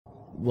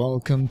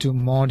Welcome to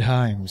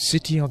Mordheim,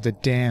 City of the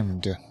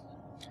Damned.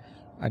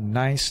 A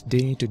nice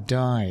day to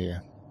die,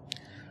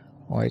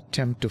 or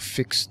attempt to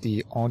fix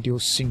the audio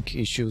sync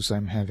issues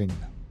I'm having.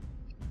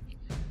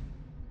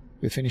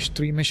 We finished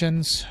 3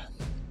 missions,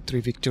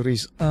 3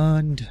 victories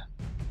earned.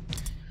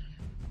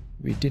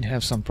 We did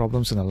have some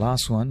problems in the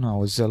last one.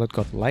 Our zealot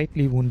got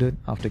lightly wounded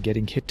after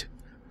getting hit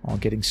or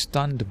getting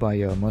stunned by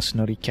a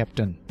mercenary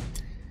captain.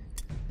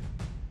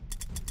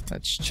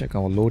 Let's check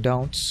our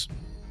loadouts.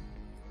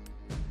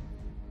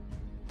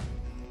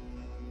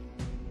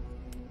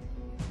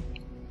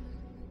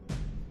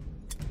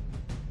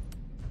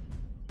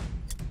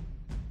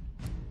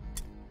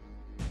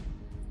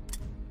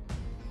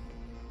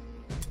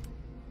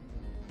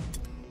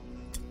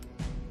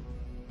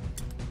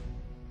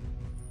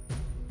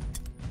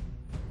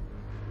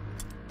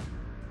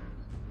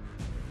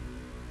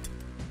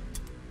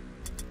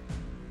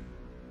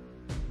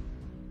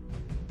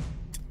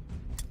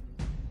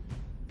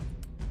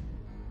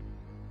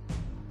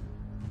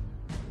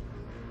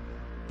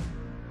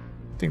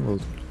 I think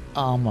we'll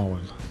arm our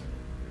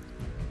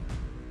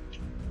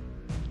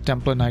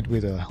Templar Knight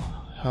with a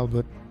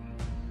halberd,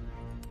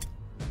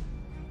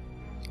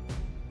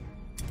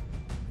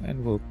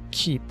 and we'll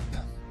keep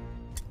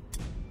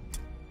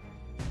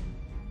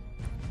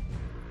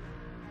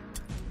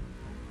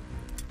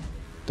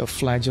the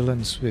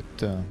flagellants with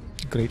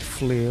great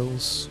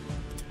flails.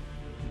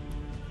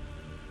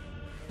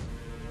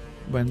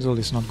 Wenzel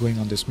is not going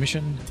on this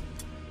mission.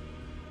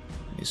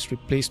 His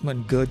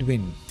replacement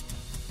Gerdwin.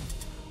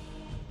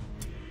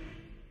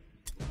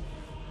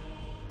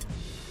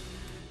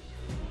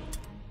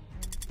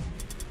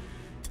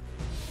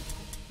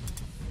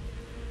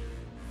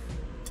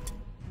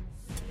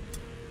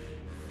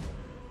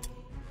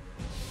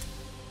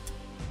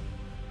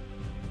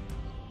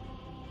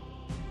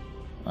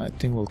 I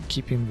think we'll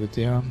keep him with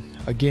there.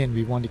 Again,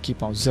 we want to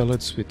keep our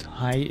zealots with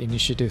high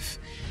initiative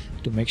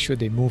to make sure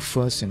they move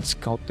first and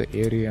scout the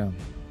area.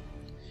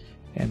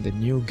 And the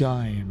new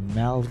guy,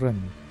 Malron,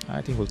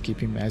 I think we'll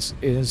keep him as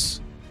is.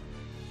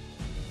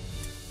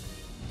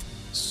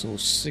 So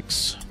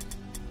 6.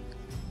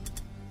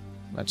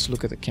 Let's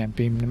look at the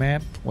campaign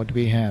map. What do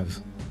we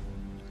have?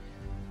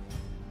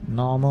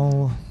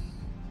 Normal,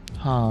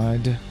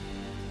 hard,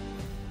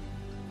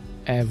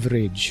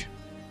 average.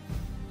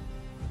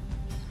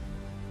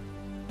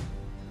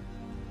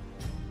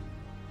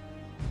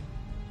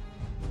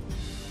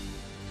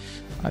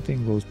 I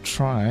think we'll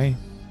try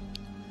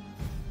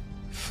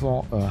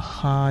for a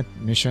hard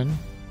mission,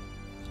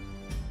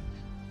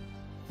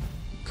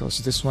 because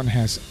this one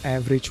has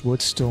average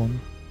wordstone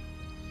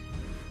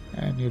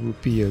and it would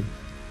be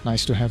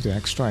nice to have the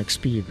extra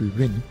XP if we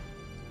win.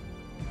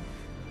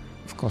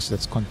 Of course,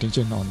 that's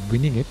contingent on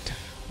winning it.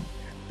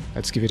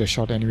 Let's give it a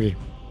shot anyway.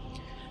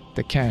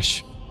 The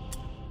cache.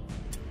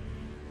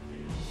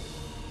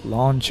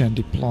 Launch and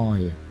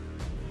deploy.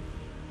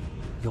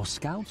 Your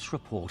scouts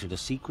reported a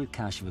secret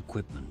cache of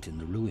equipment in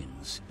the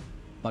ruins,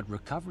 but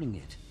recovering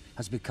it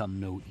has become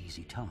no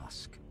easy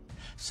task.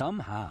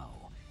 Somehow,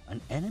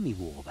 an enemy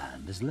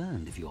warband has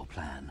learned of your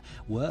plan.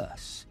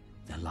 Worse,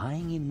 they're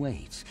lying in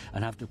wait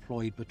and have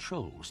deployed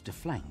patrols to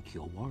flank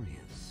your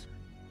warriors.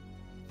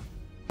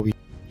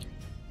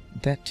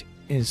 That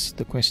is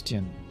the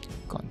question.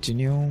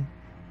 Continue.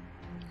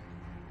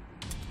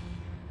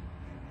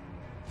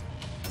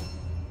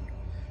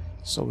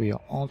 So we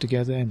are all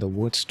together in the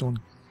wordstone.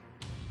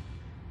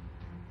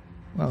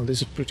 Well,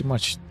 this is pretty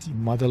much the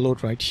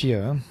motherlode right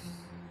here.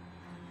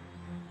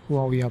 Who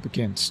are we up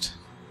against?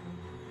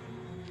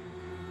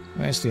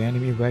 Where's the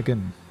enemy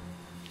wagon?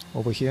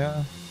 Over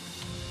here.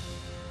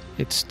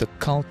 It's the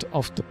Cult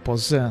of the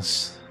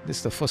Possessed. This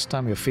is the first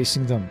time we're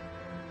facing them.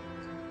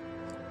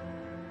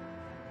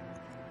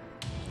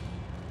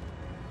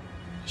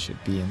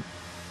 Should be an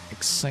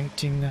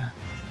exciting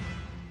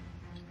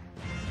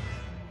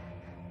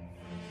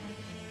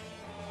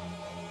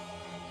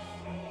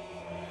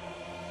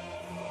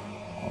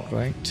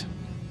Right,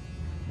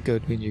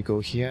 good. When you go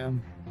here,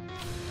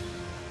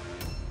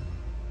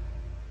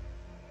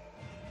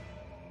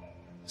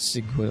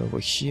 Sigurd over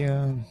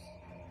here,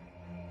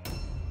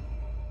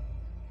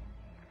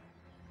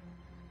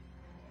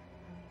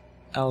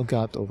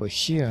 Algard over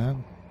here,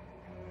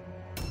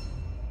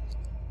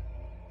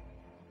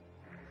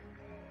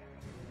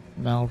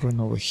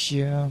 Malron over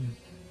here,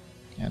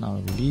 and our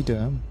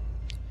leader,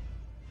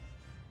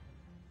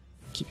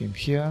 keep him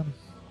here,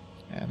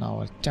 and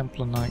our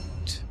Templar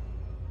Knight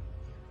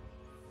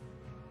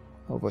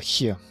over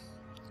here.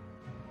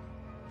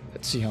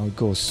 Let's see how it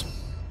goes.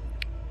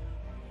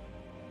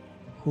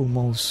 Who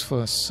moves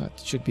first? It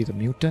should be the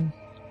mutant.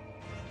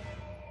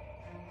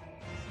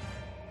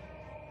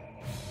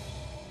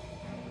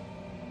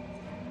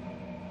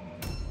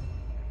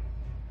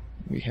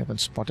 We haven't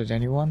spotted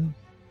anyone.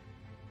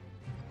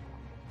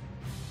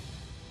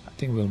 I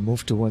think we'll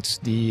move towards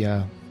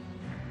the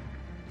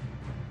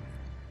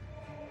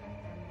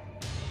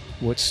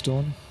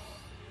Woodstone.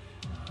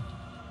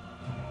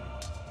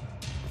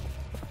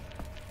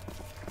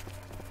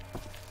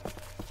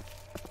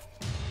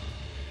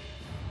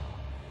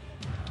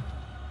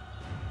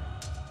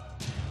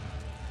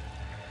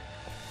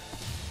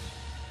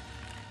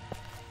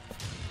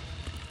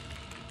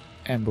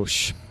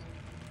 Ambush.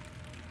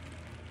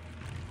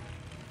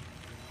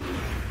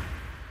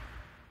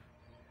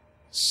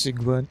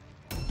 Sigurd,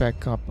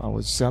 back up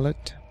our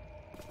zealot.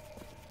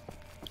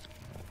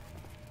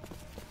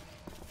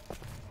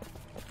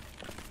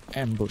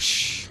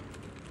 Ambush.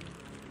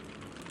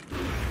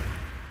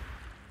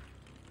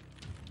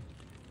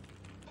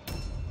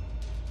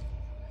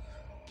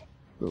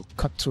 We'll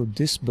cut through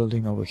this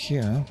building over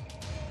here.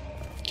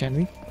 Can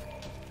we?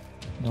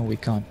 No, we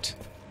can't.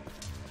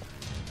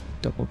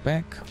 Double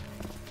back.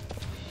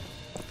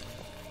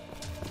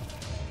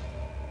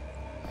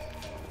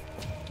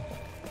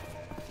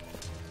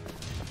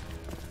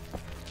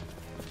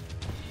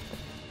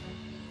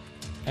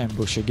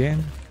 Ambush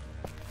again.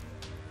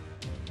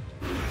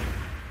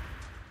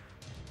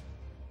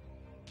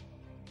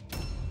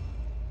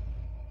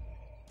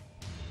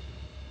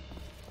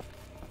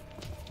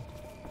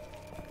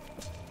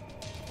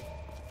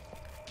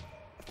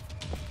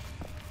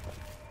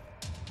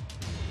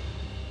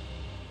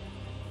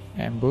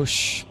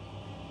 Ambush.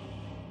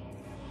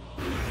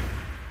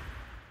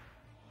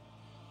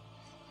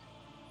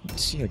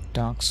 Let's see a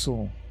dark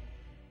soul.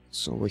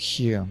 It's over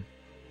here.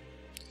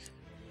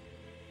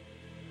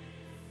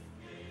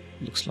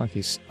 Looks like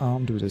he's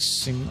armed with a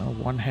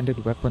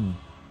one-handed weapon.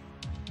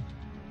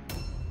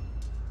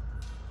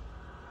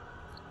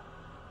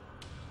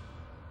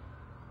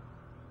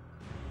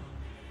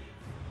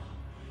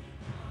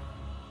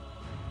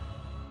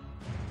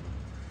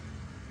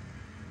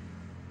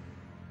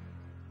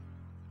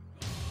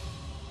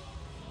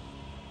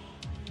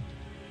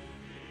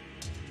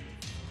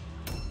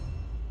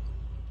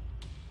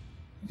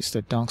 Is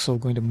the Dark Soul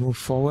going to move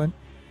forward?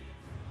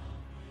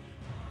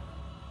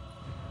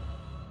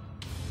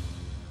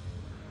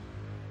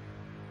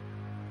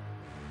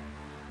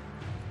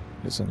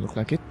 Doesn't look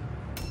like it.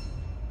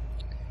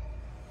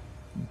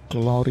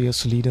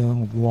 Glorious leader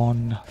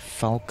von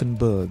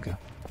Falkenberg.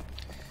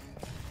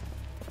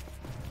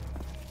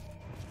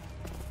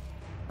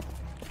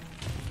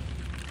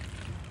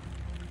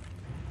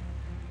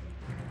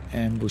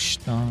 Ambush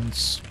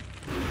stance.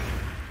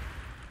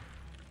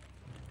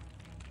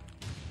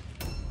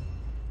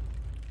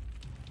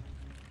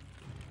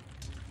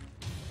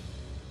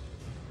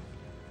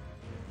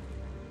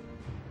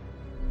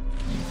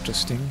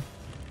 Interesting.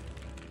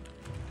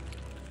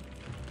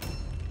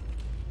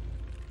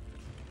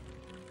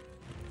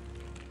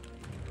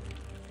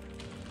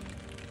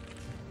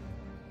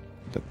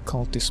 The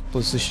cult is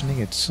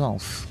positioning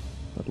itself,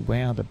 but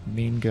where are the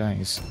main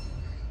guys?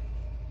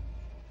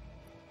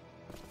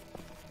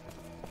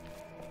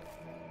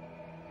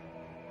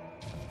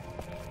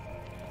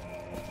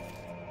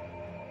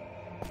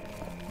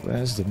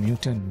 Where's the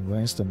mutant?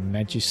 Where's the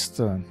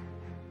magister?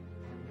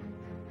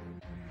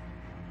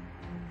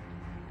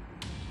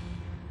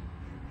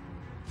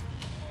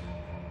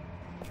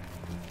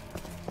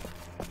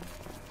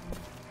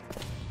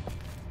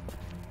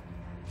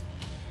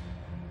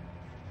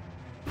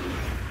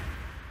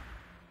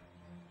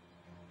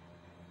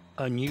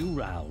 A new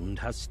round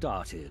has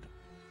started.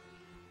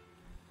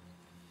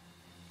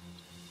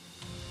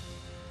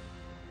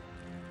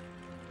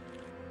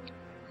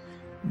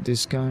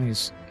 This guy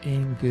is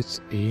aimed with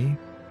a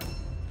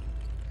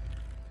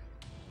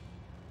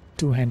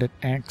two-handed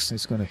axe.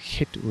 It's gonna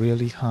hit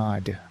really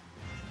hard.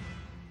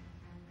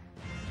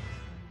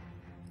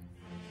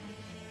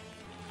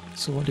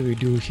 So what do we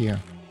do here?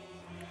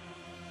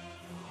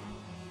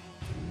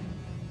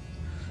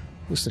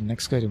 Who's the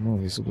next guy to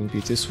move? It will be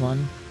this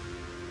one.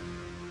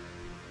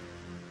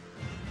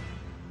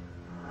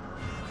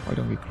 Why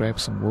don't we grab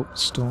some wood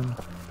stone?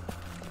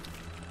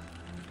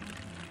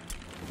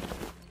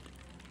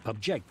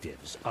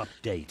 Objectives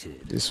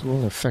updated. This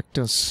will affect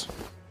us.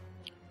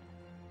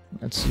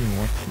 Let's see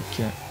what we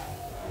get.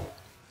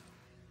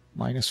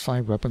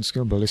 -5 weapon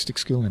skill, ballistic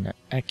skill, and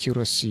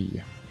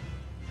accuracy.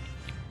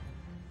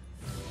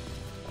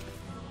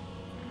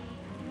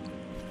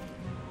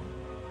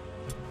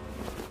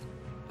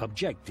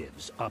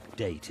 Objectives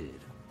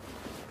updated.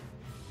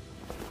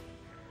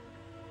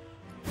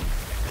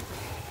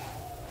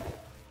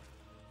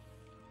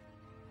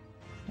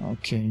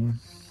 Okay.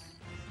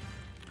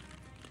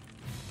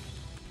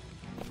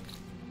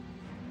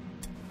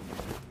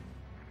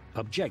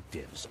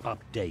 Objectives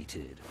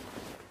updated.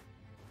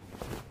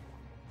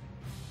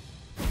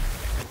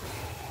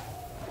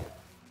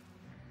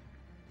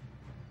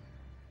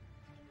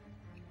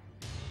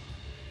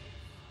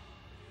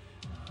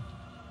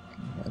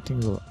 I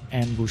think we'll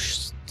ambush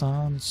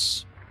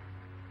stance.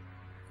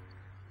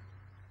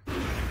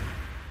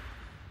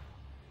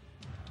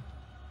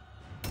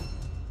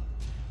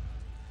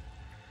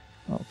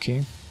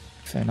 Okay,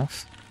 fair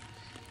enough.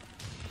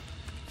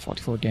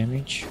 44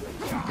 damage.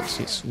 This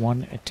is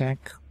one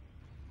attack.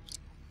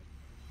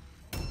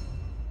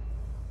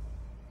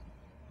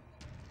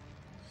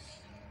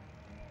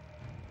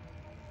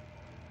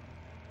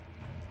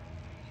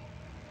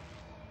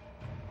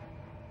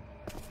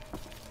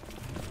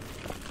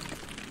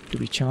 Do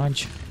we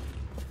charge?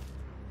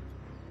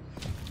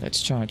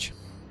 Let's charge.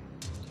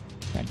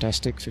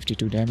 Fantastic,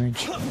 52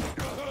 damage.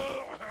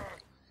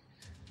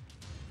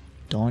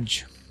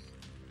 Dodge.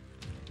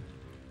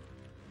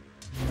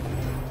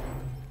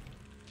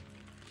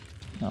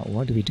 Now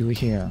what do we do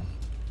here?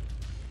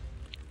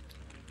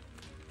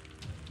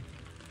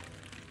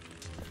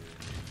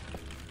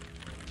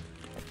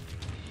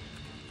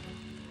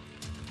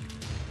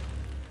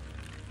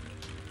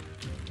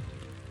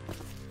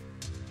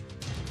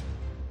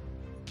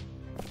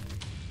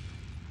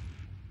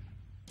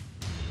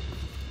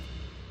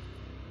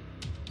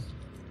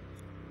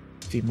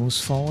 If he moves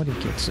forward,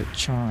 he gets a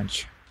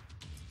charge.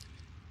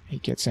 He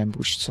gets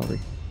ambushed,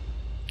 sorry.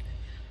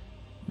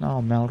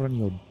 Now Malron,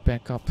 you're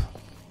back up.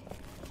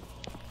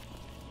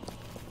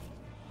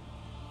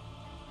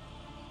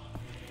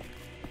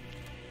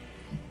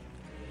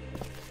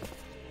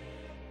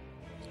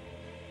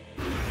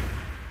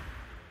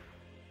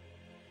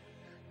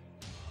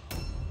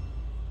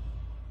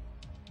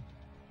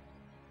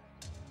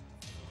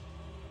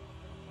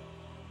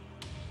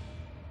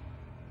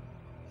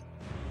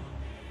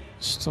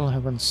 Still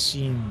haven't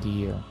seen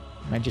the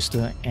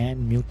Magister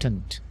and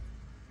Mutant.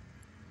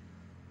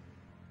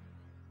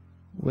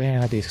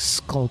 Where are they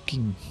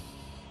skulking?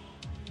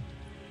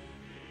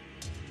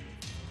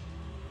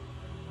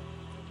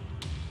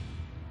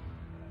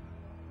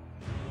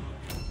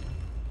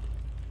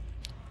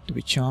 Do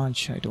we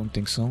charge? I don't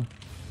think so.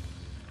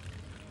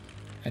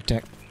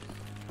 Attack.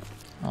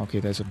 Okay,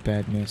 that's a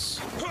bad miss.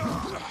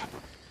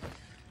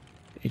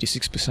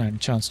 86%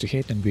 chance to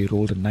hit and we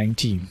rolled a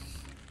 90.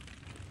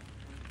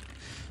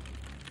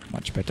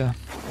 Much better.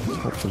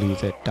 Hopefully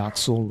that Dark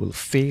Soul will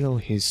fail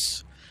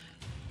his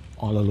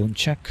all alone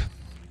check.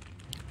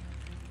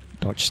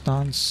 Dodge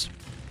stance.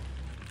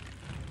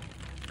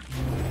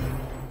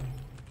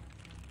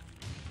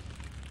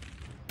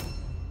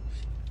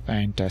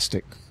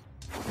 Fantastic.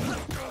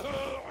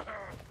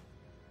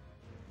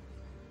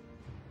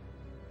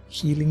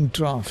 Healing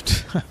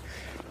draft.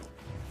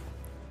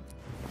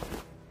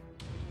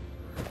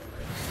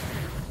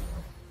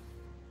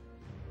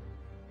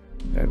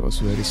 That was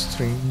very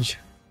strange.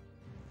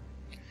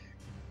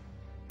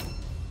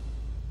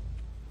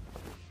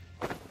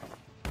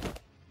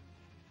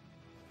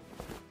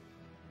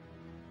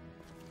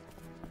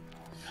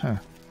 Huh.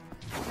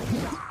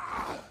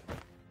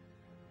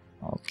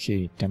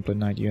 Okay, Templar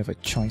Knight, you have a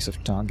choice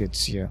of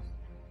targets here.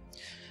 I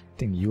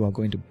think you are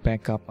going to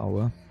back up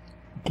our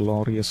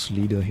glorious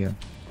leader here.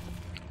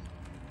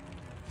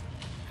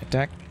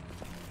 Attack.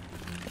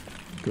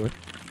 Good.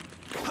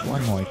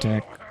 One more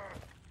attack.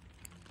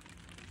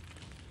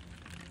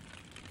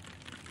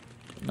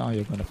 Now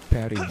you're gonna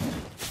parry.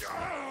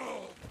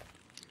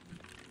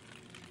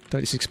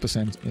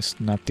 36% is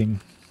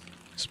nothing.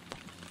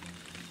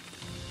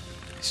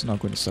 It's not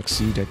going to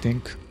succeed, I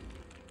think.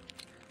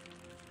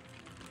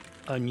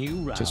 A new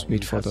round. Just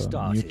wait for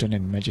the Mutant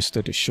and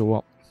Magister to show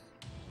up.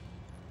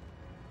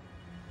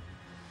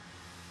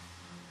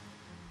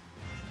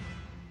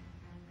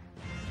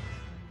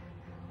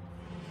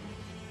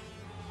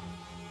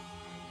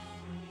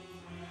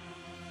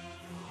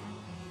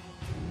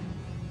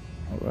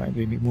 Alright,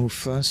 we move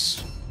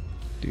first.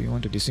 Do you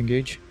want to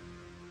disengage?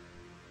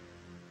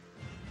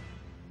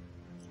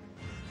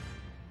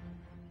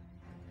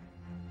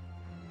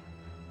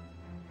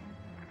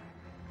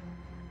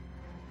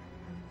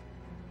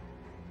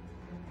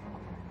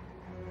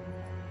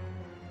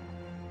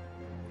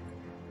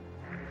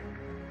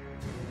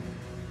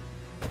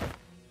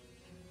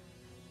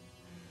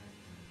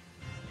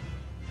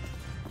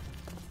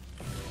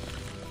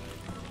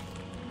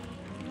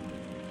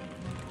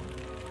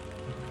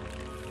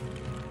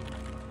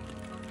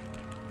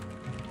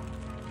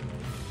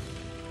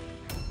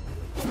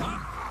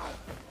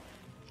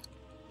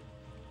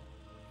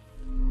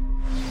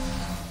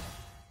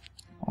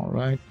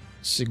 Alright,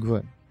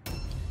 Sigurd.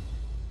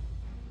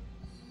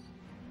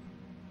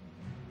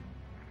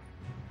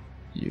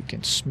 You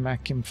can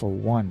smack him for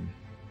 1.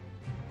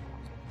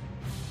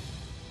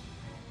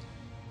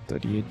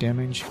 38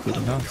 damage, good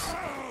enough.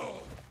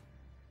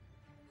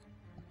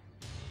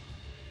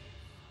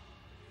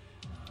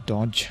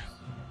 Dodge.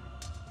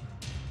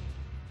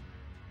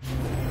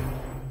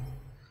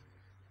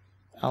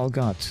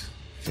 Algard,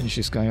 finish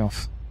this guy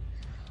off.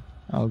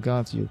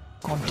 Algard, you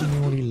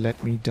continually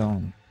let me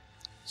down.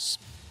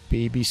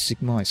 Baby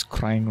Sigma is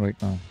crying right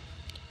now.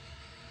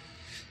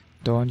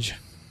 Dodge.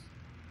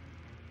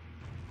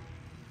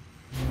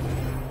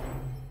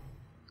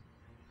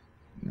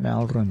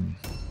 Malron.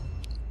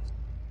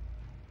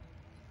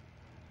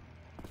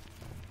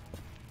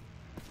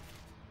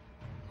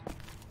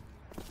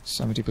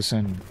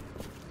 %.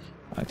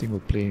 I think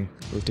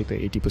we'll take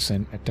the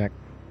 80% attack.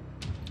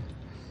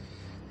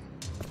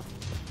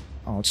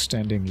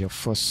 Outstanding, your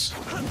first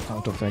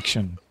out of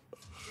action.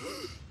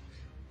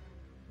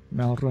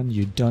 Malron,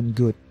 you done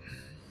good.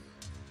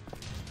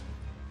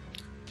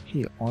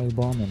 Here, oil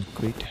bomb and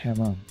great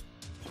hammer.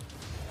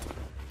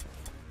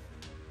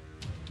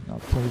 Now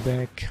pull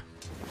back.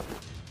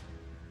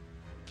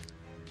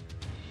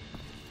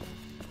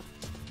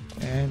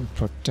 And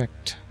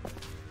protect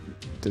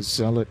the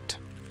zealot.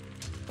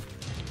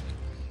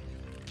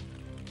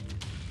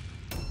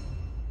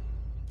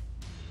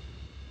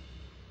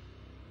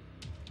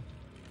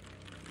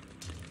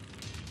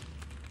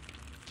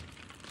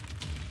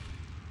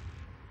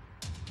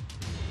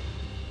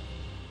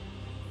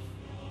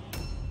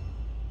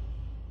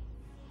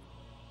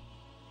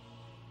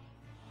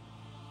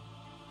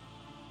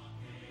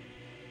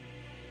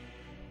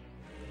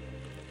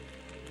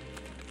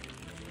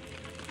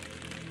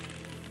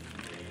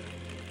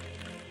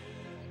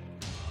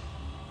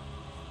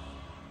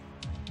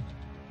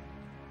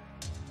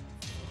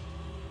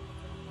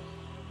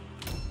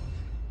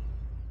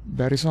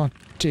 Barisal,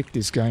 take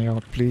this guy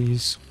out,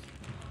 please.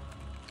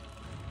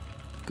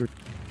 Good.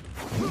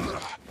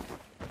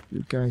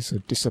 You guys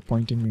are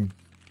disappointing me.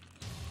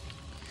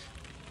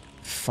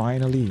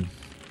 Finally.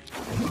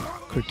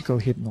 Critical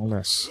hit, no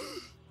less.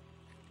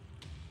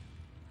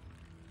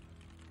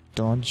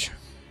 Dodge.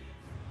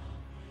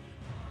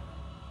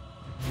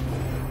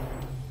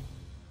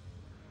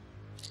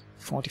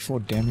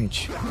 $44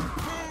 damage.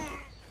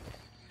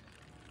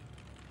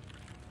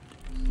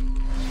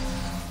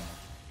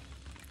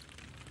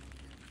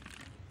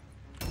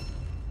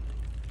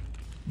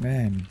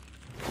 Man.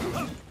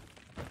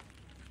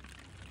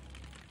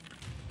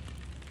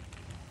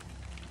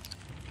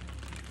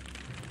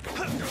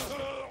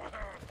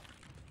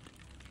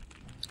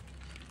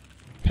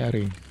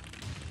 Parry.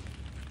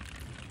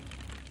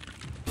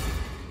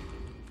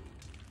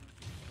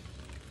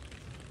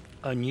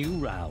 A new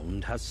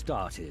round has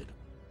started.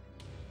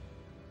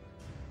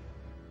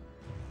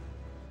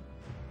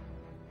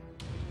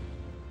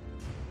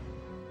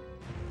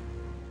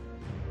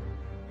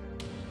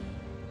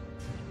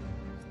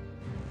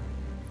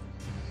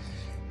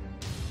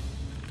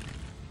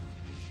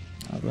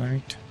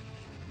 Alright.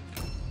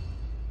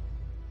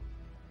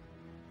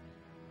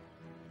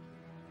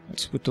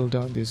 Let's whittle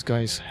down this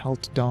guy's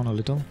health down a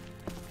little.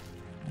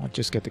 I'll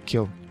just get the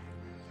kill.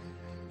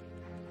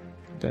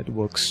 That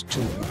works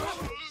too.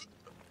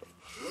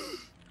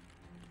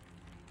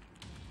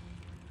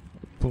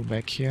 Pull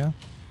back here.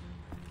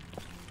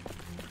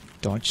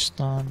 Dodge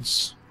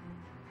stance.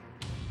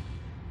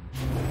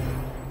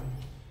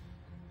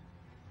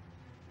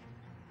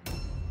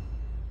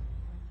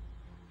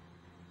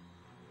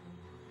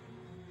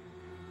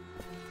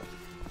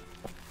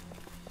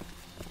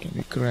 Can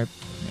we grab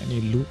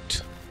any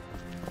loot?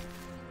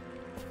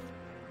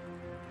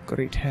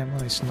 Great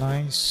hammer is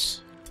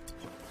nice.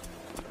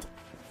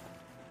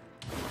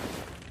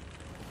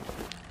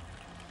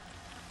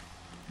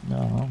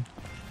 No.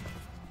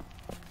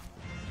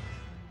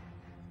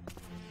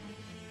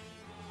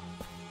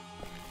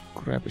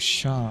 Grab a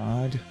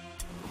shard.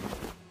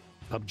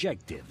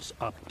 Objectives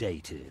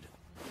updated.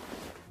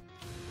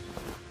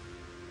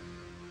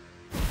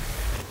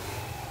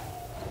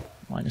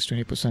 Minus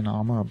 20%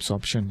 armor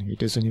absorption. He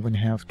doesn't even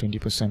have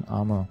 20%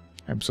 armor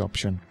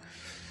absorption.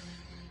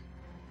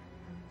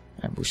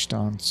 Ambush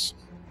stance.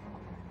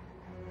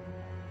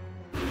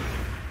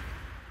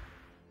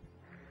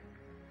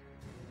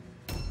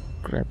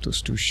 Grab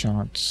those 2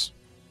 shards.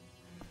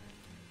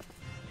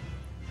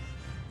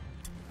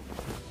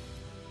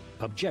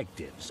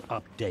 Objectives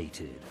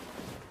updated.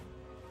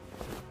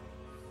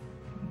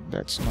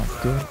 That's not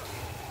good.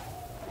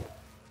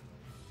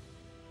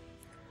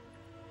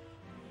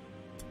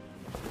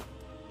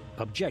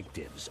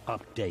 Objectives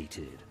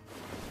updated.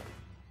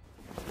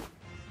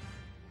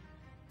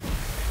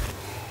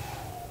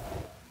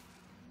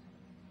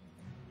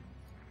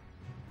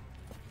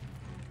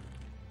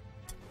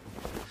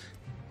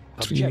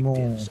 Three more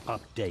Objectives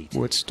updated.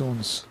 word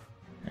stones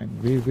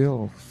and we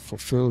will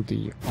fulfill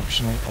the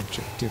optional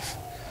objective.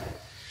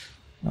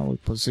 Now we'll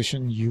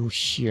position you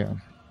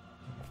here.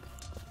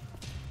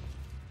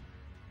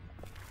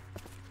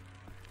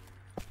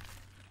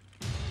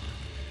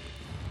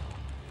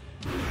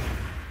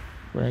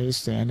 Where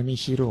is the enemy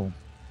hero?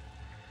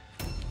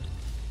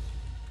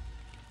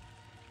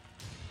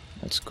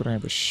 Let's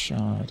grab a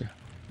shard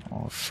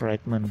or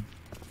fragment.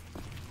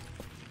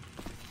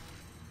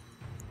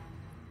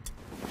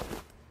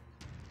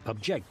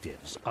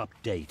 Objectives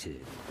updated.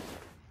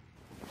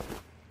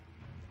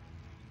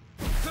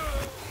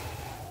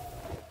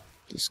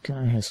 This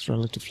guy has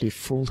relatively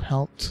full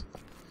health.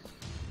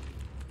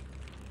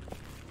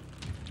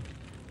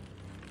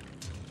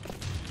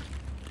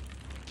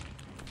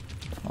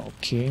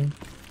 Okay.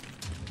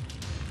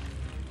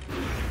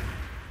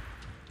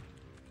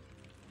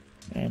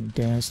 And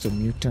there's the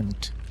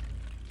mutant.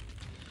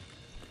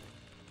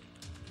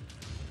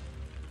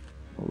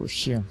 Over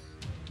here.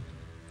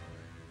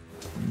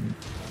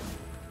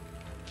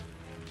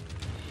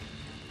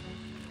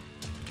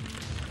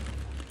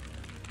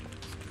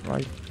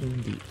 Right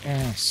in the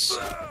ass.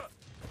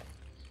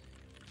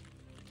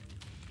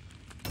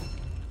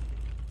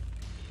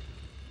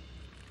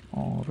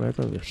 Or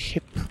rather the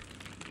hip.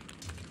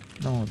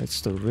 No,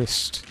 that's the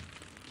wrist.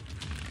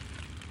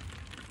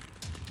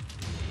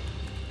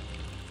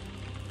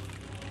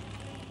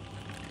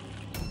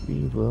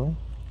 We will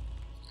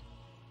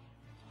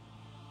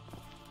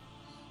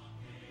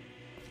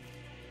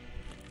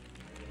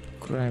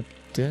grab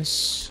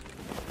this.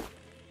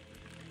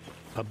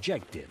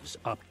 Objectives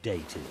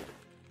updated.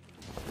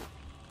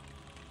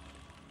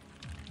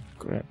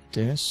 Grab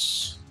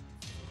this.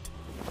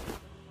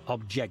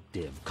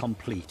 Objective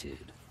completed.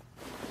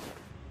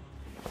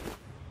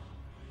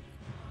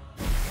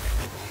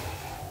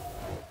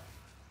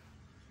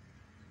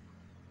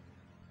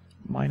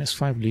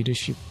 -5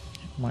 leadership,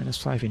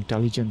 -5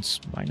 intelligence,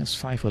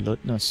 -5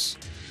 alertness.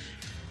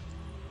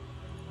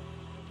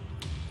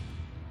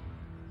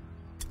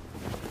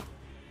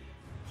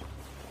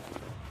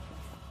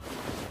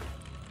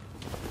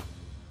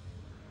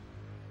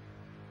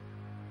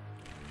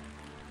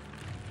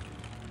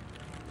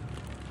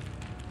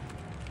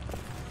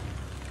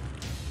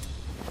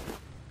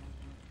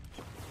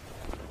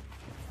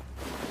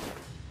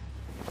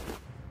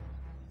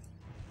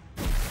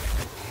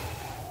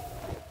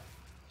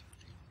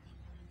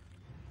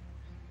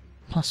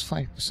 plus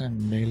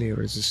 5% melee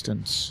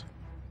resistance.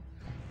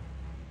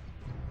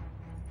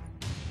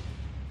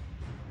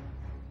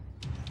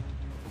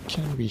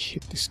 Can we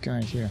hit this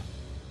guy here?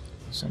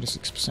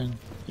 76%.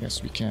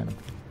 Yes, we can.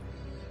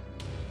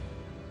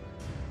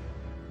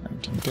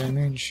 19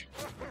 damage.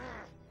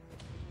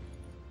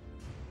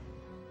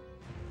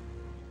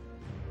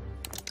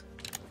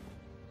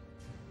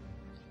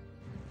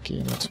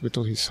 Okay, let's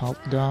whittle his health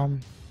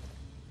down.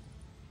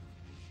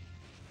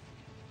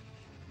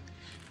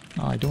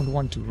 Now, I don't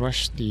want to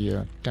rush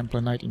the Templar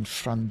Knight in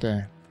front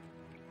there.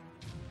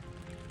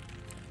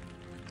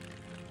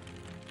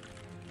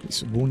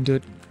 He's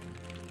wounded.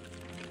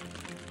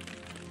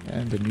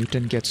 And the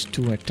mutant gets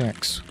 2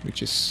 attacks,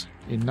 which is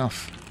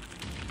enough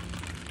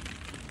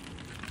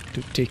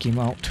to take him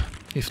out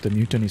if the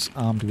mutant is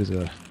armed with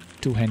a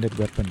 2-handed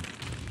weapon.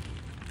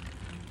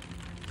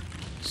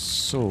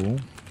 So,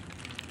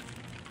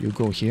 you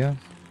go here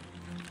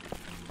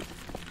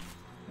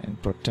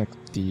and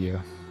protect the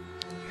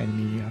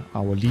enemy,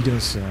 our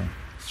leader's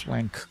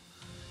flank.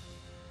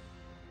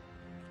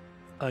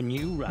 A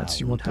new round. Let's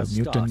see what the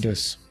mutant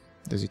does.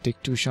 Does he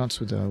take 2 shots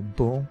with a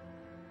bow?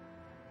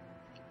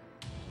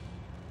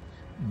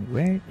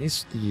 Where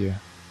is the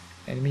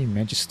enemy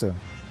Magister?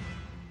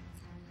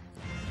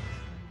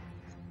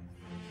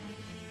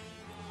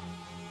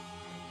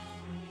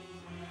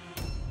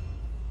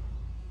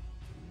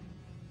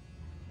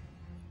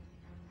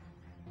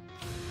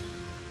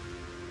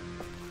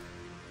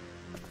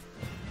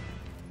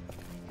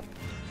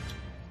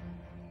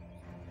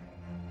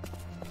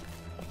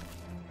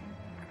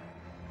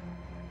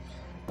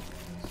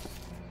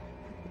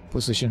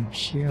 Position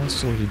here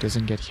so he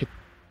doesn't get hit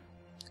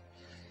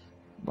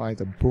by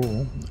the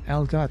bow.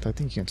 Algard, I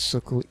think you can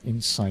circle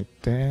inside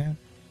there.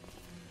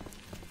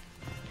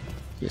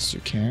 Yes, you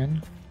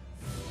can.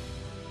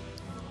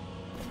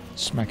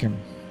 Smack him.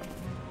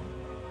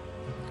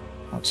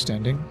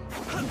 Outstanding.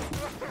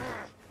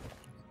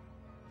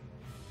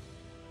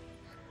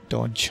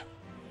 Dodge.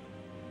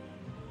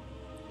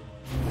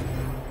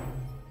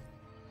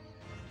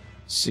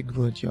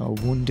 Sigurd, you are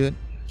wounded.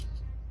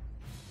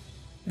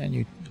 And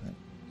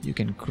you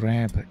can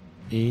grab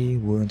a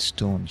word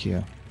stone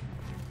here.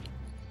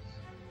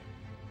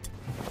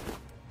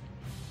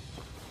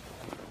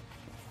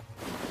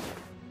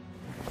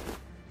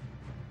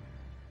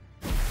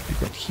 You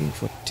got healed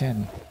for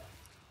 10.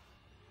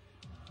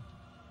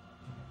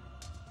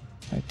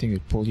 I think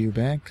it pull you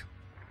back.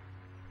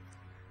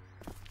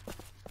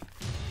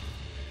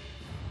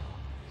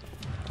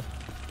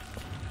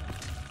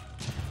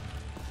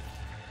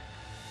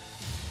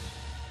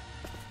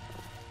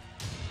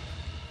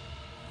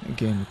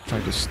 Again, try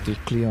to stay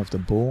clear of the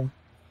bow.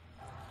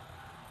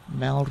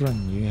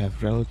 Malrun, you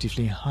have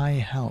relatively high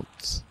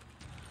health.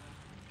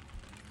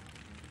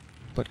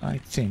 But I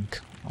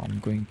think I'm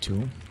going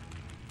to...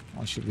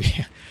 Or should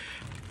we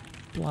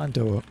plant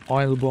our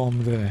oil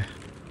bomb there?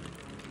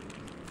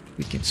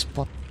 We can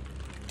spot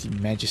the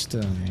Magister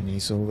and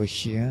he's over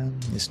here.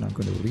 He's not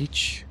going to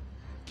reach.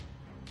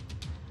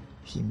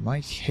 He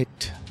might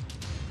hit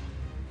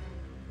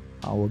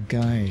our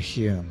guy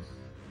here.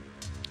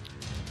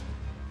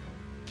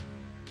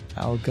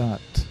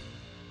 Algard.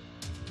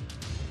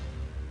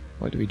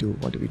 What do we do?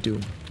 What do we do?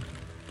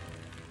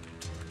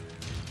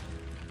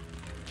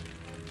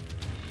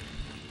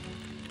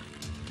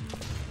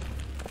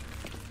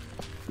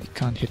 We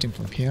can't hit him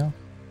from here.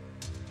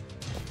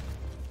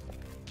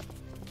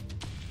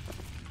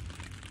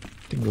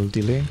 I think we'll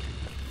delay.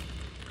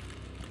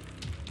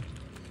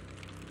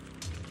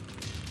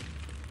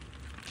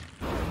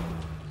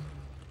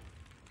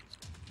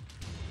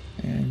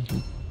 And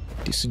he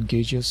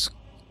disengages.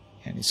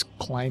 And he's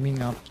climbing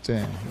up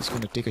there. He's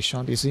going to take a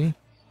shot, is he?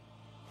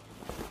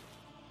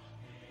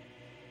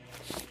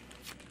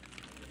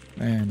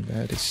 Man,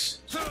 that is...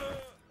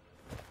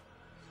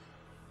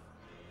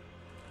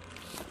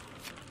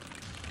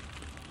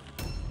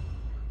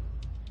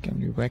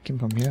 Can we whack him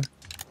from here?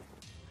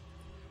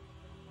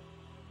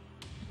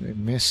 We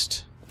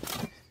missed.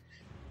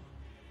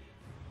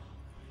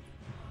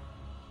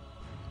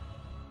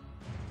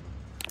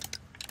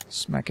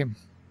 Smack him.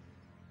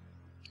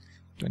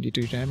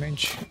 22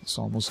 damage, it's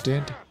almost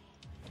dead.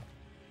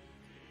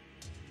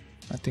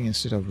 I think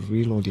instead of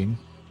reloading,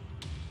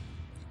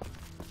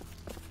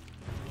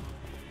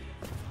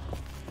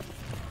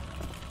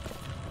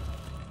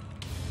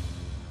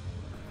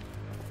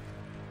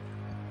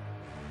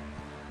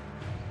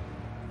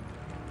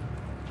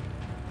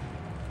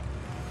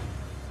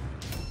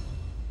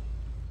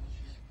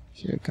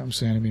 here comes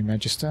the enemy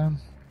Magister.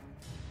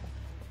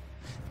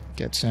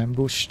 Gets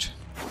ambushed.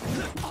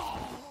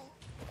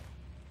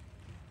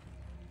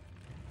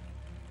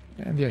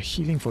 And they are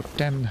healing for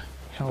 10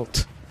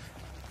 health.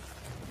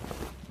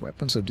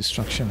 Weapons of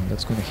destruction,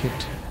 that's going to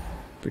hit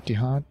pretty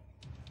hard.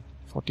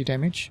 40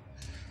 damage.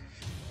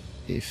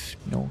 If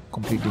no,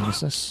 completely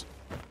misses.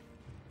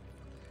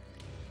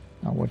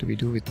 Now what do we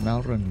do with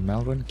Malrun?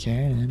 Malrun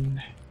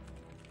can...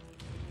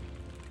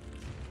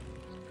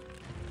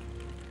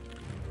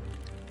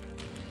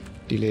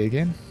 delay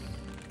again.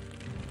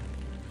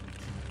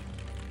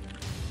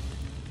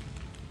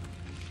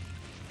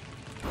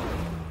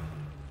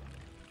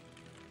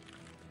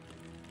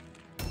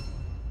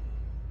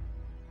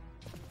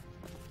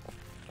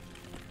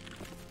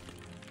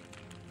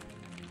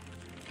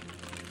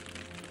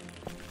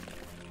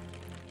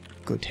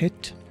 Good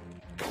hit.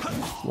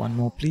 One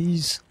more,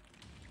 please.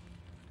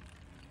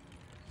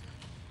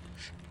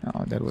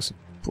 Oh, that was a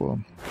poor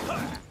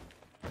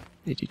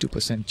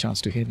 82%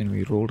 chance to hit, and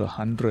we rolled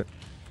 100.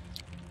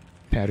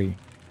 Parry.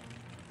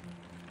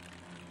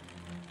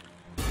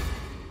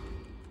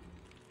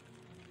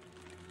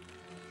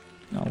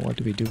 Now what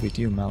do we do with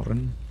you,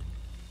 Malron?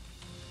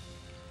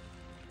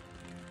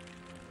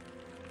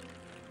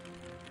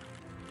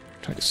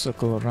 Try to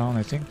circle around,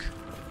 I think.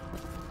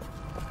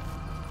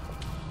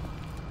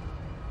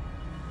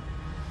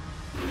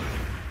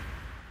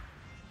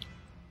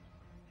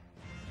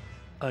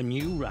 A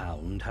new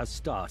round has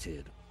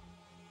started.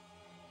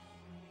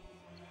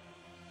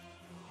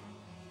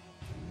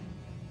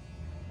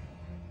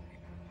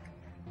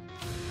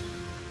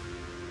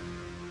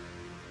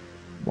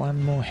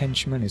 One more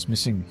henchman is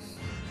missing.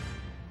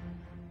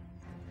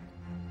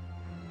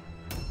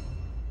 I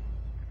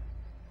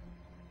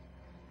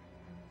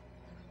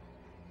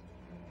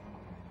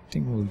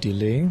think we'll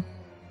delay.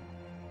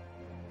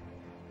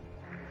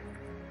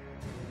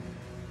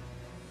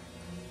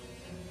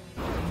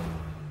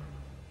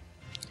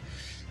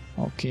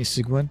 Okay,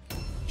 Sigurd,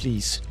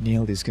 please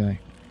nail this guy.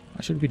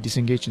 I should be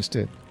disengaged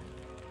instead.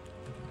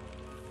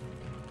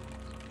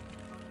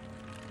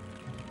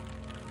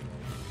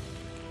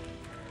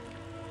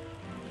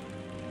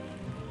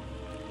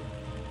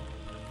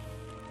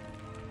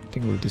 I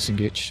think we'll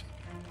disengage.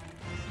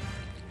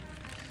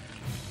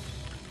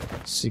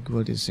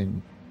 Sigurd is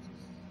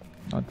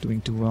not doing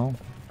too well.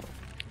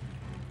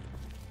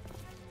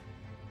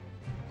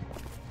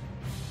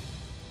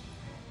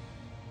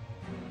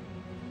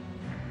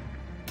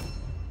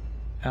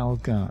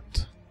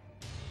 Algard.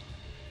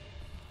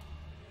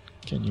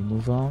 Can you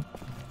move out?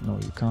 No,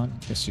 you can't.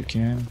 Yes, you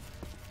can.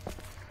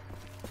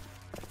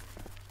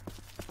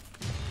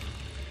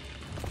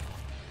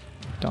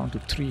 Down to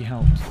 3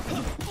 health.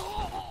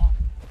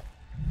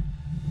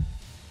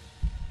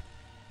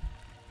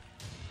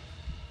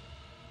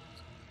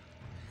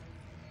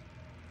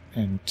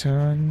 And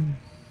turn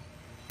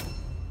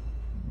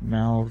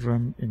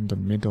Malrum in the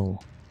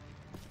middle.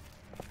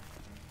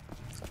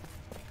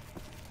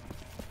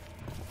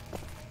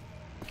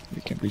 We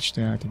can reach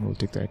there. I think we'll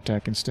take the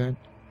attack instead.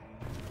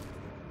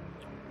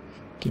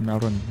 Okay,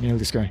 Malrum, nail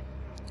this guy.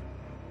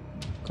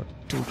 Got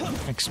 2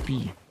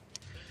 XP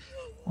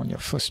on your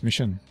first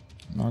mission.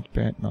 Not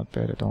bad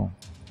at all.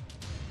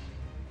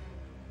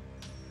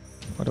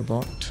 What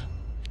about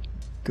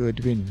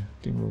Goodwin?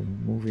 I think we'll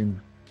move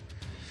him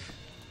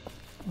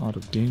out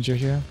of danger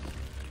here.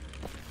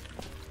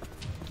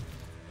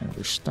 And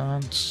we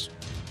start.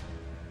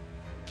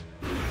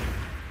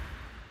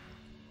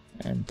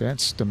 And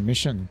that's the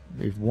mission.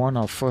 We've won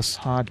our first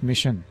hard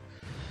mission.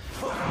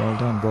 Well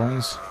done,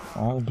 boys.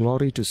 All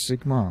glory to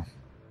Sigma.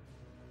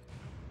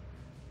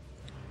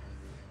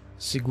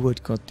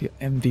 Sigurd got the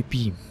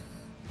MVP.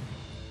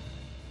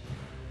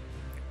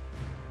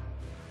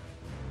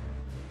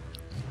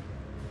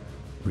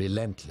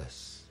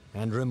 Relentless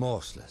and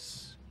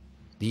remorseless.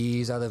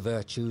 These are the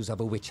virtues of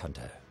a witch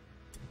hunter.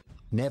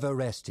 Never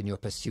rest in your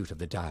pursuit of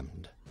the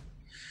damned.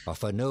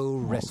 Offer no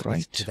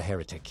respite to the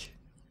heretic.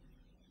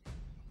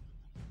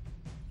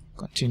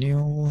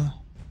 Continue.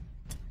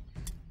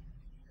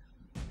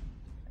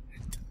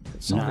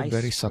 It sounded Nice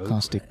very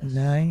sarcastic. progress.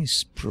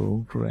 Nice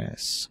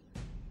progress.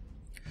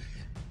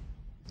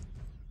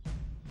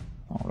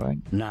 Alright.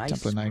 Nice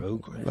Templar Knight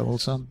progress.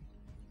 levels up.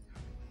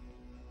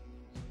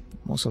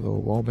 Most of the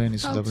warband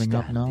is leveling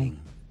up now. Outstanding.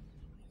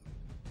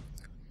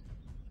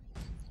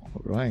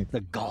 Alright.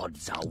 The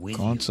gods are with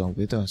Gods you. are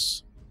with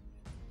us.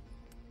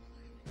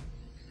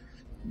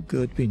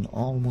 Goodwin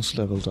almost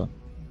leveled up.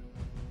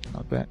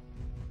 Not bad.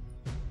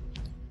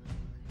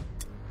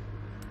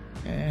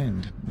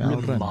 And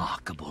Malron.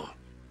 Remarkable.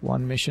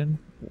 1 mission,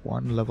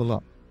 1 level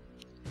up.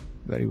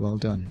 Very well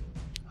done.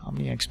 How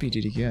many XP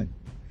did he get?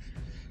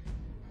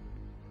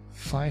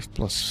 5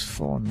 plus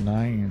 4,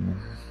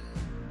 9.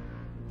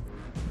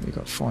 We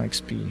got 4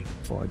 XP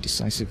for a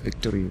decisive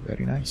victory.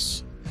 Very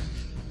nice.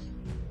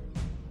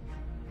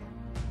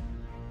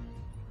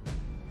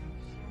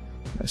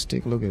 Let's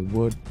take a look at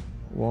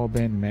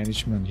warband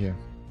management here.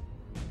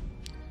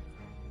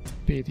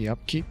 Pay the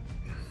upkeep.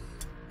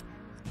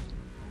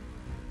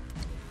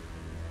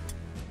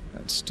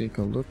 Let's take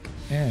a look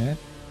at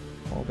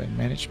warband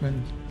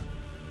management.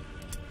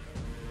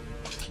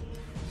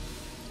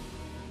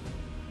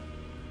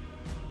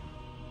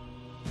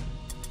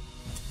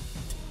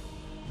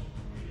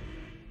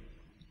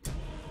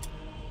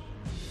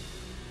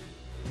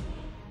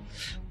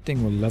 I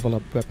think we'll level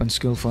up weapon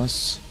skill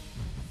first.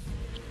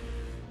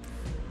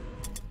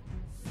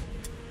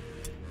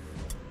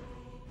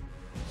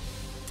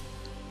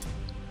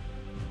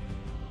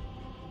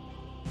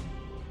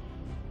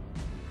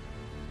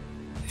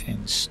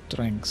 And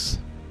strength.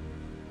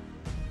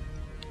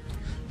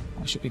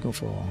 Or should we go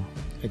for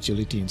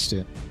agility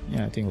instead?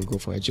 Yeah, I think we'll go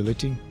for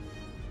agility.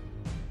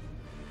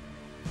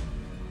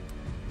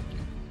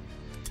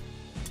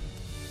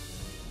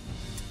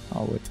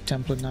 Our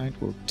Templar Knight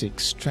will take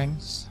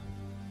strength.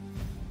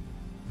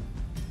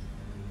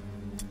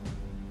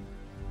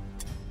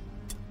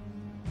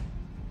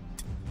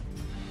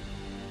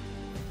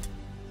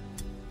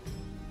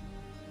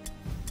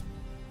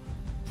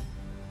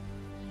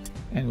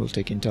 And we'll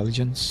take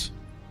intelligence.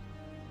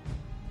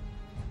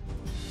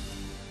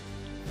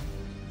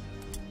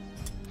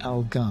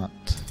 Algat.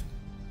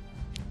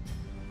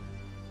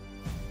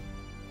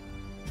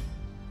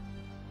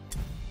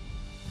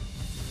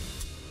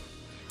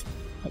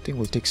 I think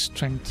we'll take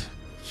strength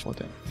for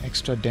the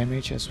extra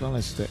damage as well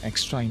as the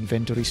extra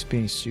inventory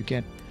space. You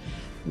get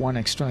 1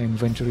 extra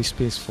inventory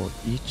space for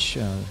each,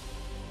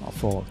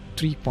 for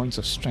 3 points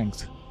of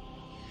strength.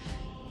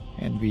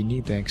 And we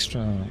need the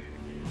extra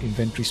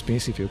inventory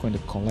space if you're going to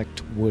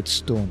collect word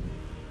stone.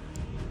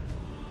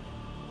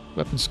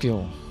 Weapon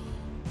skill.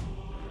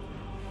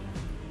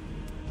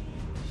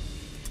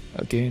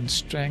 Again,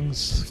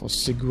 strength for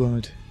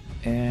Sigurd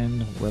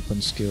and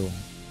weapon skill.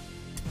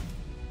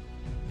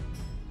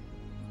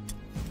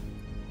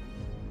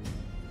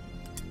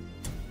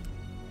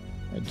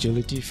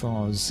 Agility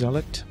for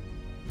Zealot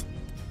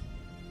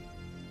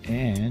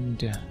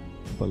and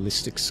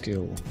ballistic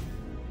skill.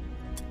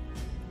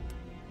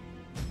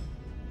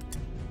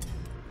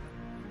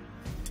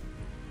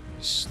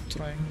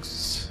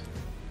 Strength,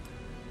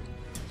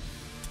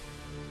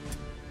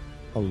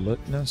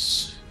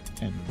 alertness,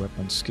 and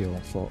weapon skill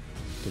for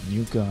the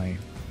new guy,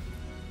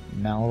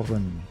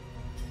 Malron.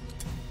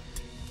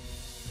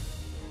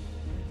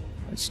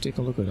 Let's take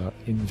a look at our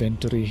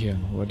inventory here.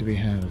 What do we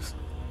have?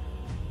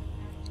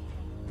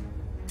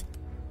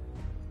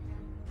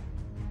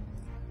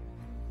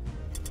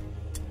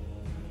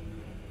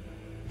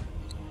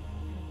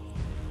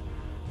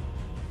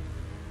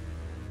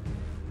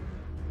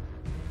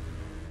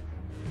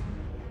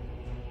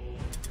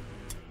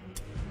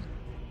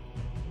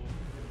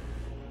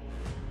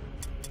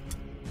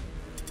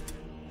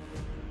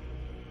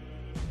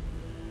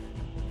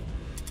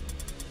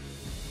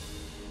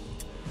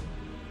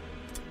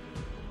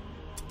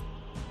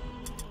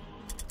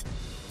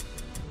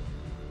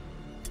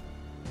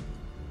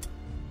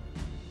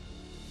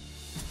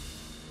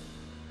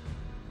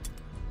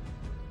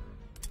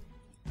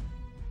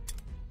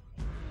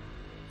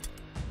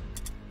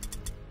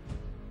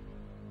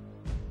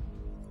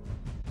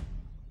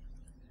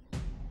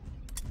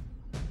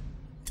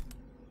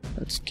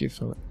 Let's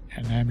give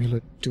an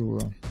amulet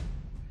to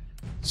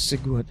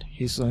Sigurd.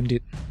 He's earned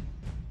it.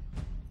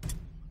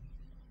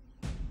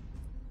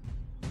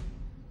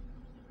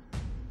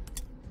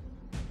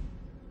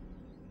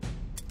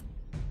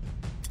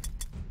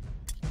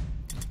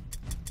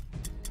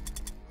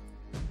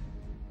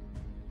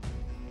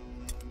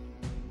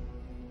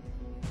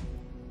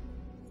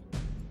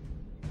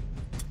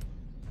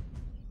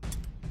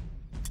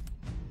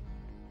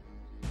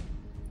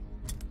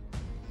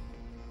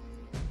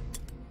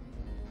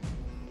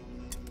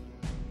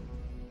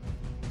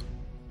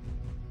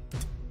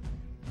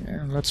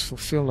 And let's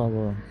fulfill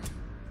our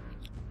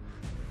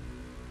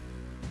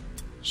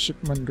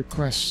shipment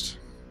request.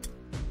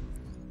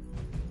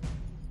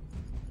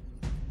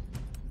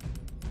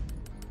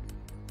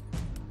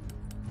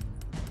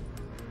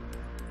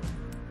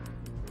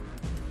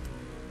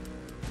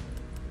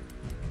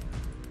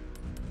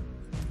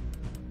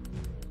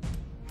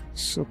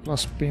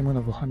 Surplus payment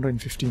of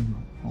 115.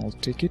 I'll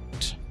take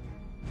it.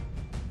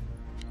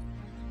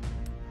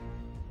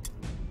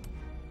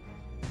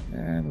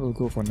 And we'll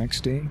go for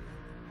next day.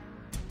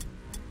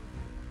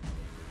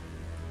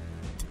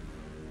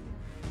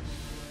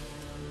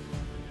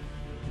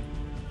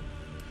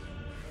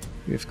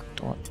 We've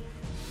got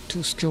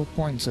 2 skill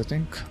points, I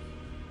think.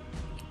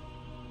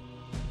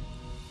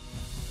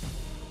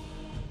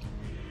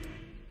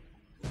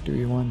 Do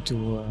we want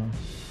to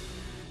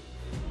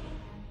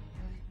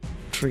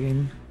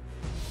train?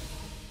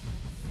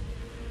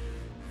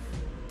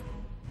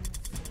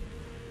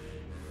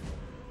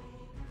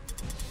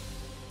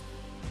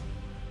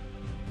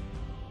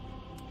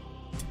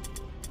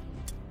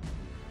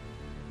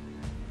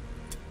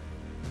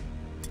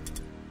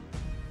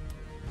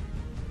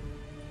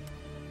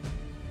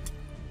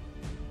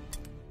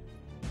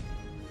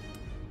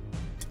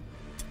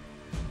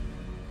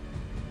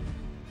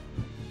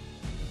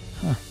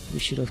 We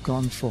should have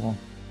gone for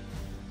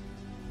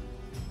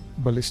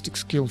ballistic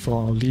skill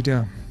for our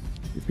leader.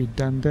 If we'd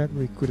done that,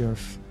 we could have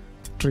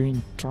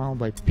trained trial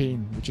by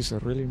pain, which is a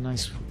really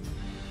nice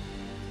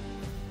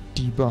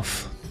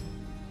debuff.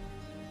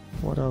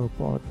 What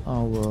about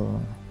our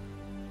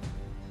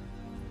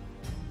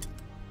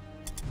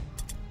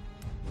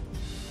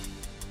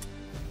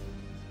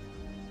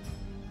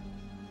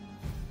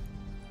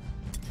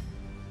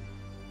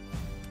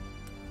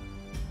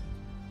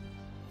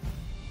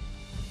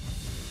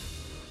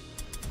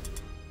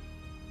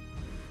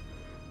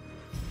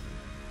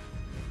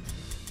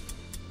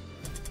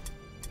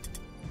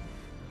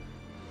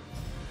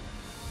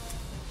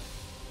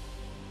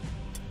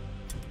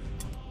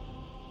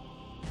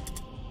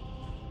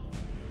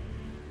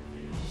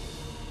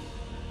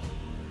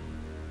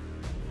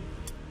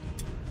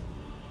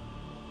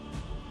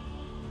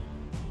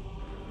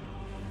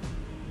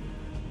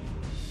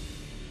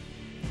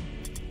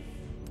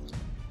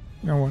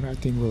You know what, I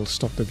think we'll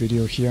stop the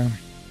video here.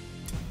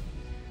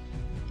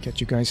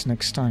 Catch you guys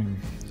next time.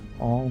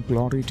 All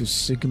glory to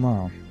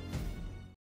Sigma.